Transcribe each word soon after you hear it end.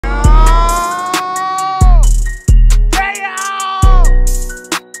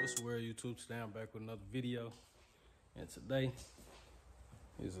Today I'm back with another video, and today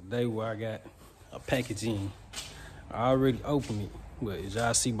is a day where I got a package in. I already opened it, but as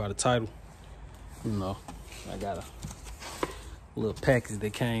y'all see by the title, you know, I got a little package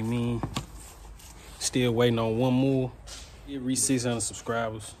that came in. Still waiting on one more. It reached 600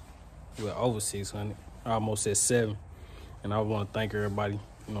 subscribers. We're over 600, almost at 7. And I want to thank everybody,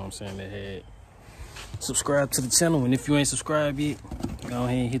 you know what I'm saying, that had subscribed to the channel. And if you ain't subscribed yet, go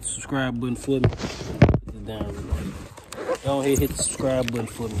ahead and hit the subscribe button for me. Put this down real quick. Go ahead and hit the subscribe button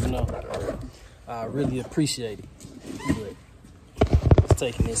for me, you know. I really appreciate it. But just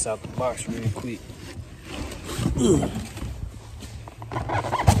taking this out the box real quick.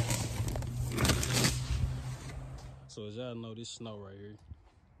 So as y'all know, this snow right here,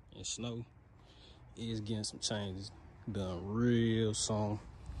 and snow is getting some changes. Done real soon.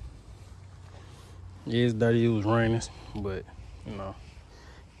 Yeah, it's dirty, it was raining, but you know,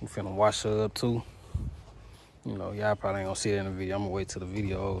 we finna wash her up too. You know, y'all probably ain't gonna see it in the video. I'm gonna wait till the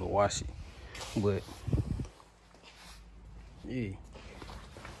video over to wash it. But yeah,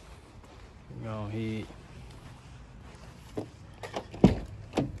 go ahead.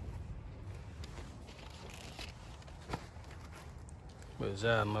 But as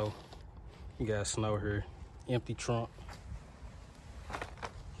y'all know, you got snow here. Empty trunk.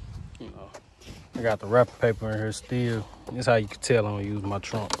 You know, I got the wrapping paper in here still. This is how you can tell I'm gonna use my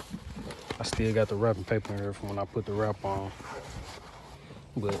trunk. I still got the wrapping paper in here from when I put the wrap on.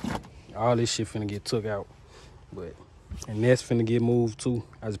 But all this shit finna get took out. And that's finna get moved too.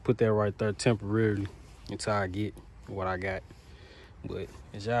 I just put that right there temporarily until I get what I got. But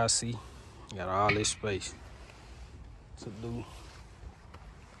as y'all see, got all this space to do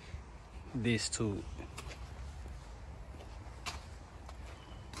this to it.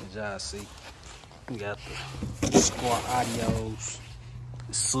 As y'all see, we got the Skar audios,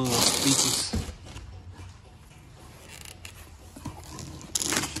 the sub speakers.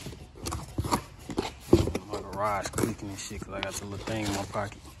 My garage clicking and shit because I got the little thing in my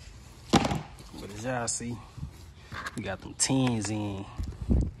pocket. But as y'all see, we got them tins in.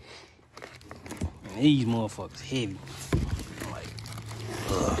 And these motherfuckers heavy. Like,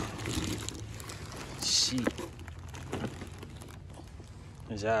 shit.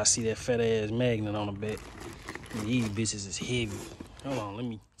 As y'all see that fat ass magnet on the back. And these bitches is heavy. Hold on, let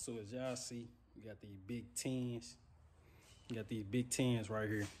me. So as y'all see, we got these big tins. We got these big tins right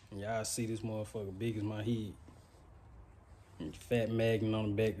here. And y'all see this motherfucker big as my head. And fat magnet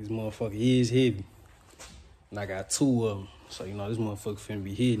on the back. This motherfucker is heavy. And I got 2 of them. So you know this motherfucker finna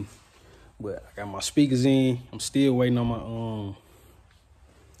be hidden. But I got my speakers in. I'm still waiting on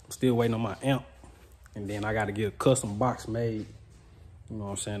my amp. And then I gotta get a custom box made. You know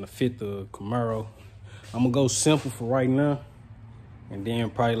what I'm saying, to fit the Camaro. I'm gonna go simple for right now. And then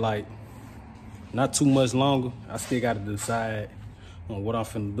probably like, not too much longer. I still gotta decide on what I'm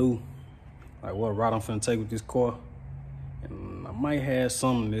finna do. Like what route I'm finna take with this car. And I might have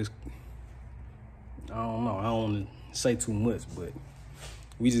some of this, I don't know, I don't wanna say too much, but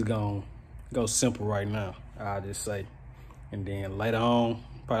we just gonna go simple right now, I'll just say. And then later on,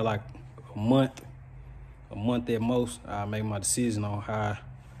 probably like a month at most, I'll make my decision on how,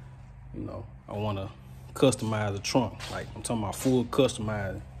 you know, I want to customize the trunk. Like, I'm talking about full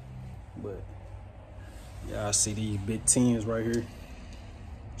customizing. But, y'all see these big tins right here.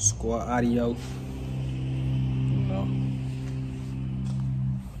 Skar audio. You know.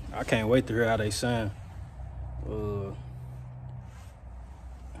 I can't wait to hear how they sound.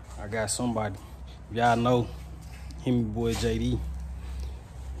 I got somebody, y'all know, him boy JD,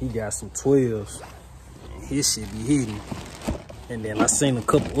 he got some 12s. His shit be hitting. And then I seen a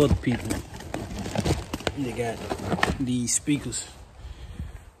couple other people. They got these speakers.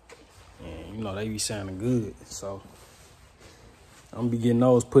 And you know, they be sounding good. So I'm gonna be getting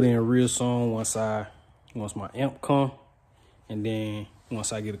those put in real soon once my amp come. And then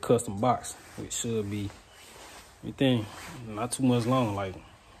once I get a custom box, which should be everything not too much long, like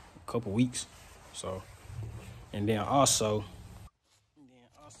a couple weeks. So, and then also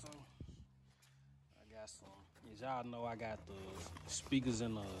y'all know I got the speakers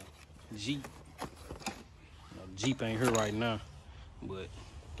in the Jeep. You know, Jeep ain't here right now, but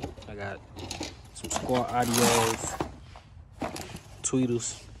I got some Skar audios,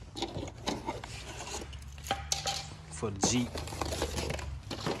 tweeters for the Jeep,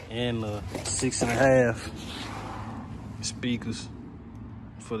 and the 6.5 speakers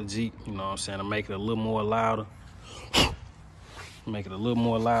for the Jeep. You know what I'm saying? To make it a little more louder. Make it a little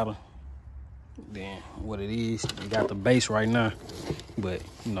more louder than what it is. We got the bass right now, but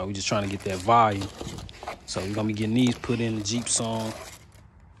you know, we just trying to get that volume. So we're gonna be getting these put in the Jeep song.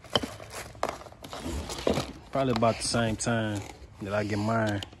 Probably about the same time that I get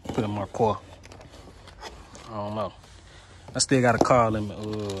mine put in my car. I don't know. I still gotta call him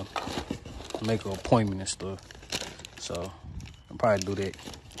make an appointment and stuff. So I'll probably do that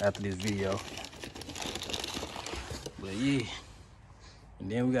after this video. But yeah. And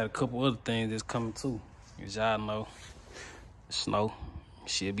then we got a couple other things that's coming too. As y'all know, the snow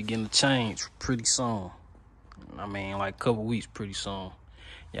should be getting to change pretty soon. I mean, like a couple weeks pretty soon.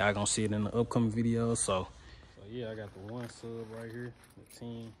 Y'all gonna see it in the upcoming videos. So yeah, I got the one sub right here, the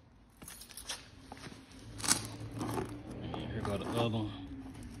 10. And here go the other one.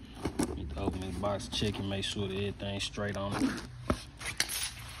 Need to open this box, check and make sure that everything's straight on it.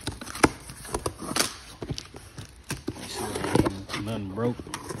 Make sure ain't nothing broke,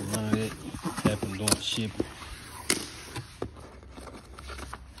 none of that happened during the shipping.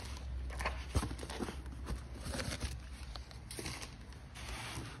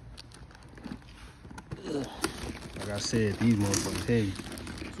 Like I said, these motherfuckers heavy.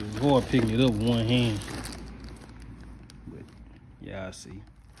 So it's hard picking it up with one hand. But yeah, I see.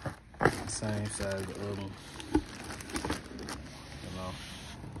 Same size as the other one. You know.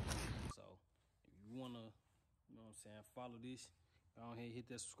 So if you wanna, you know what I'm saying, follow this, go ahead, hit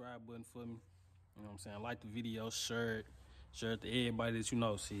that subscribe button for me. You know what I'm saying? Like the video, share it to everybody that you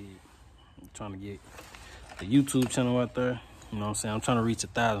know. See, I'm trying to get the YouTube channel out there. You know what I'm saying? I'm trying to reach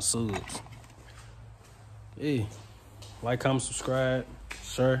 1,000 subs. Yeah. Like, comment, subscribe,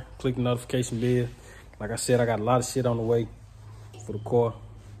 share, click the notification bell. Like I said, I got a lot of shit on the way for the car.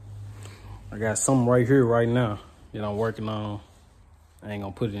 I got something right here right now that I'm working on. I ain't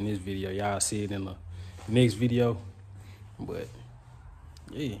gonna put it in this video. Y'all see it in the next video. But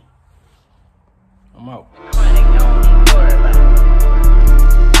yeah, I'm out.